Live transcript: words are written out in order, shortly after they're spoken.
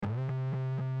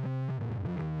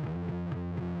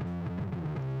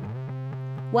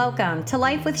Welcome to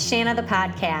Life with Shanna, the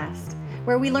podcast,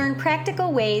 where we learn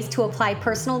practical ways to apply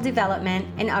personal development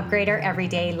and upgrade our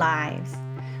everyday lives.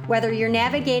 Whether you're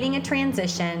navigating a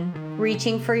transition,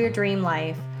 reaching for your dream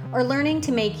life, or learning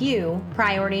to make you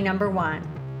priority number one,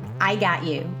 I got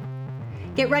you.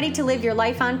 Get ready to live your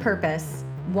life on purpose,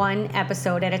 one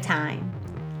episode at a time.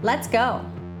 Let's go.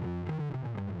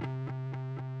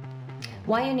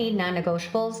 Why you need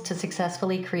non-negotiables to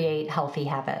successfully create healthy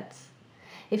habits.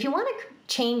 If you want to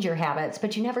change your habits,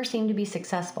 but you never seem to be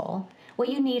successful, what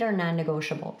you need are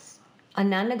non-negotiables. A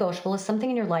non-negotiable is something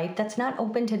in your life that's not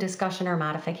open to discussion or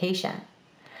modification.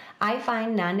 I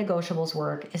find non-negotiables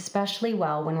work especially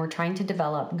well when we're trying to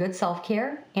develop good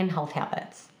self-care and health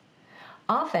habits.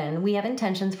 Often, we have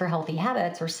intentions for healthy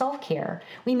habits or self-care.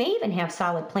 We may even have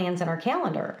solid plans in our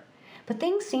calendar, but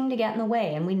things seem to get in the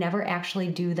way and we never actually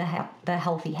do the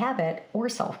healthy habit or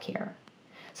self-care.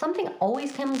 Something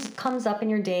always comes up in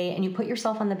your day and you put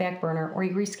yourself on the back burner or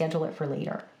you reschedule it for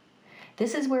later.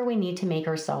 This is where we need to make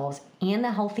ourselves and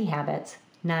the healthy habits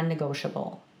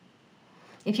non-negotiable.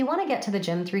 If you want to get to the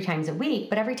gym 3 times a week,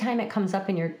 but every time it comes up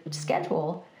in your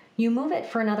schedule, you move it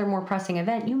for another more pressing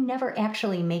event, you never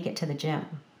actually make it to the gym.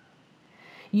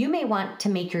 You may want to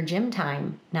make your gym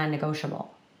time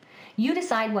non-negotiable. You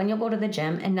decide when you'll go to the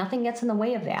gym and nothing gets in the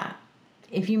way of that.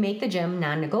 If you make the gym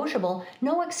non-negotiable,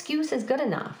 no excuse is good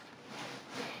enough.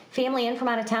 Family in from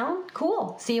out of town?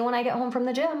 Cool. See you when I get home from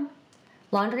the gym.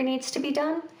 Laundry needs to be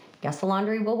done? Guess the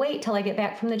laundry will wait till I get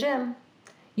back from the gym.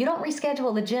 You don't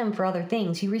reschedule the gym for other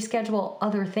things. You reschedule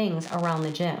other things around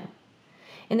the gym.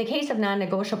 In the case of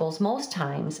non-negotiables, most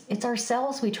times, it's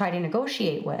ourselves we try to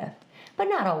negotiate with. But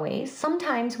not always.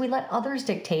 Sometimes we let others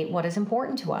dictate what is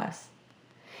important to us.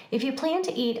 If you plan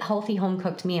to eat healthy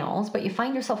home-cooked meals, but you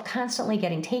find yourself constantly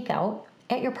getting takeout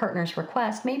at your partner's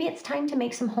request, maybe it's time to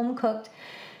make some home-cooked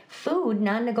food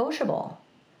non-negotiable.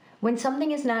 When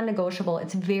something is non-negotiable,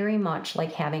 it's very much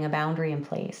like having a boundary in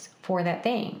place for that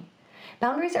thing.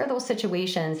 Boundaries are those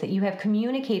situations that you have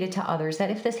communicated to others that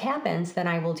if this happens, then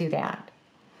I will do that.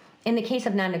 In the case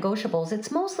of non-negotiables, it's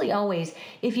mostly always,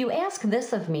 if you ask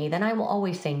this of me, then I will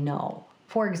always say no.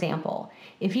 For example,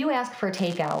 if you ask for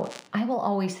takeout, I will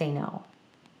always say no.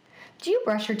 Do you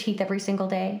brush your teeth every single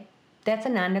day? That's a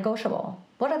non-negotiable.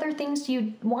 What other things do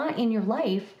you want in your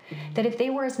life that if they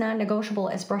were as non-negotiable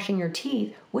as brushing your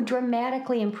teeth would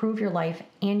dramatically improve your life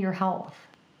and your health?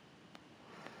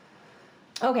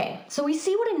 Okay, so we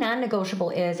see what a non-negotiable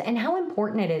is and how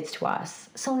important it is to us.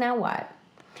 So now what?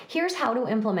 Here's how to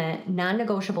implement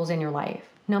non-negotiables in your life.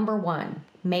 Number 1,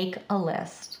 make a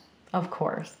list, of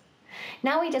course.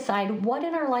 Now we decide what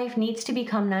in our life needs to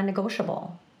become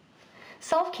non-negotiable.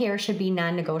 Self-care should be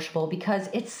non-negotiable because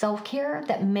it's self-care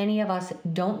that many of us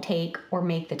don't take or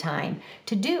make the time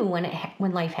to do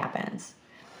when life happens.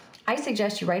 I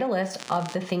suggest you write a list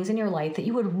of the things in your life that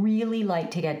you would really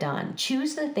like to get done.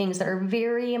 Choose the things that are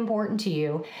very important to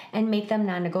you and make them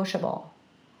non-negotiable.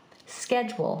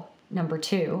 Schedule, number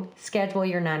 2, schedule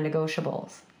your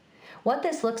non-negotiables. What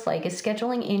this looks like is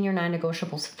scheduling in your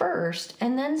non-negotiables first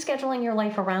and then scheduling your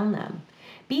life around them.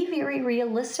 Be very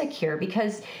realistic here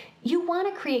because you want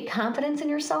to create confidence in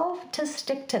yourself to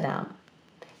stick to them.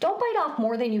 Don't bite off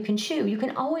more than you can chew. You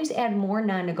can always add more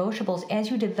non-negotiables as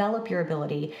you develop your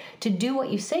ability to do what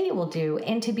you say you will do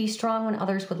and to be strong when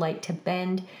others would like to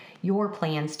bend your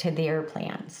plans to their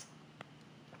plans.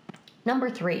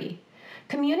 Number 3,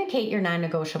 communicate your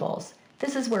non-negotiables.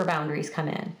 This is where boundaries come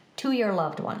in, to your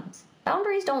loved ones.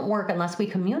 Boundaries don't work unless we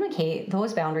communicate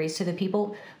those boundaries to the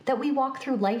people that we walk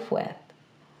through life with.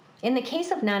 In the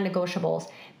case of non-negotiables,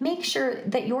 make sure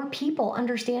that your people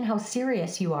understand how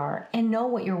serious you are and know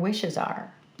what your wishes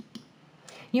are.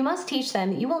 You must teach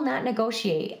them that you will not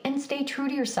negotiate and stay true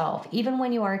to yourself even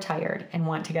when you are tired and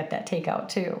want to get that takeout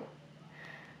too.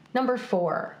 Number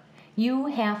 4, you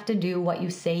have to do what you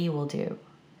say you will do.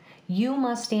 You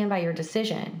must stand by your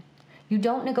decision. You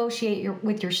don't negotiate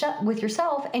with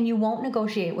yourself and you won't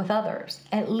negotiate with others,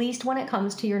 at least when it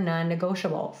comes to your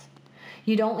non-negotiables.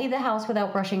 You don't leave the house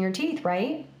without brushing your teeth,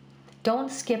 right? Don't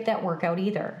skip that workout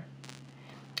either.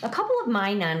 A couple of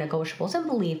my non-negotiables, and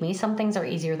believe me, some things are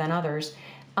easier than others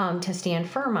to stand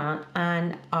firm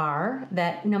on are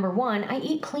that number 1, I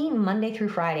eat clean Monday through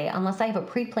Friday unless I have a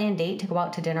pre-planned date to go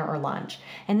out to dinner or lunch.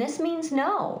 And this means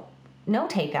no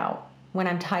takeout when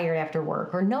I'm tired after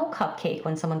work, or no cupcake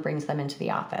when someone brings them into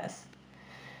the office.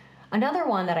 Another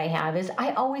one that I have is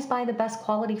I always buy the best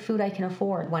quality food I can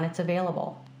afford when it's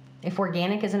available. If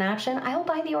organic is an option, I'll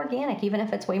buy the organic even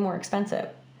if it's way more expensive.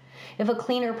 If a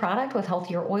cleaner product with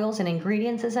healthier oils and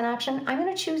ingredients is an option, I'm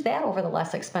going to choose that over the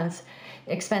less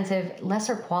expensive,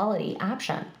 lesser quality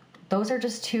option. Those are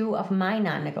just two of my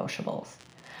non-negotiables.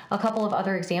 A couple of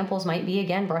other examples might be,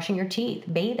 again, brushing your teeth,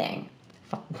 bathing.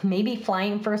 Maybe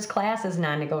flying first class is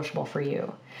non-negotiable for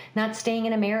you. Not staying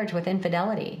in a marriage with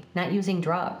infidelity, not using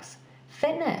drugs.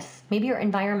 Fitness, maybe your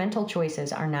environmental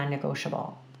choices are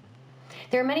non-negotiable.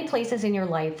 There are many places in your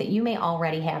life that you may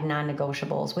already have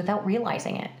non-negotiables without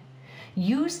realizing it.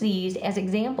 Use these as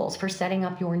examples for setting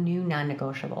up your new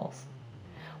non-negotiables.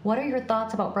 What are your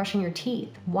thoughts about brushing your teeth?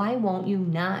 Why won't you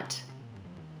not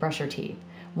brush your teeth?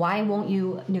 Why won't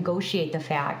you negotiate the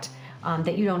fact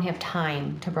that you don't have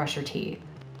time to brush your teeth?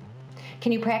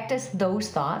 Can you practice those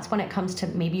thoughts when it comes to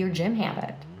maybe your gym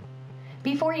habit?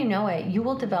 Before you know it, you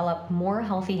will develop more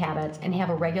healthy habits and have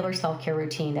a regular self-care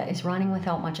routine that is running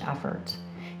without much effort.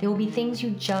 There will be things you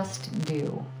just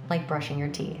do, like brushing your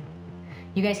teeth.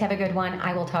 You guys have a good one.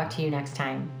 I will talk to you next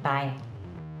time. Bye.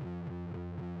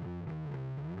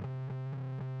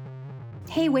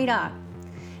 Hey, wait up.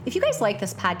 If you guys like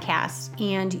this podcast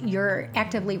and you're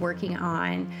actively working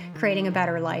on creating a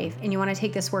better life and you want to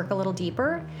take this work a little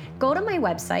deeper, go to my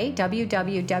website,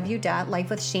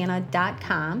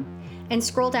 www.lifewithshanna.com, and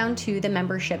scroll down to the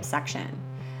membership section.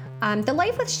 The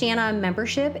Life with Shanna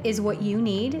membership is what you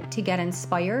need to get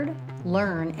inspired,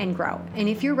 learn, and grow. And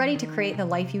if you're ready to create the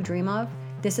life you dream of,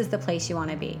 this is the place you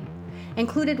want to be.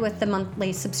 Included with the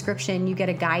monthly subscription, you get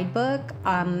a guidebook,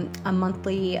 a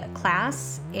monthly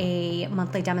class, a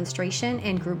monthly demonstration,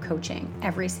 and group coaching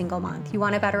every single month. You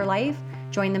want a better life?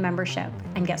 Join the membership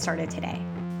and get started today.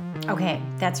 Okay,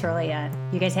 that's really it.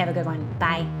 You guys have a good one.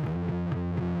 Bye.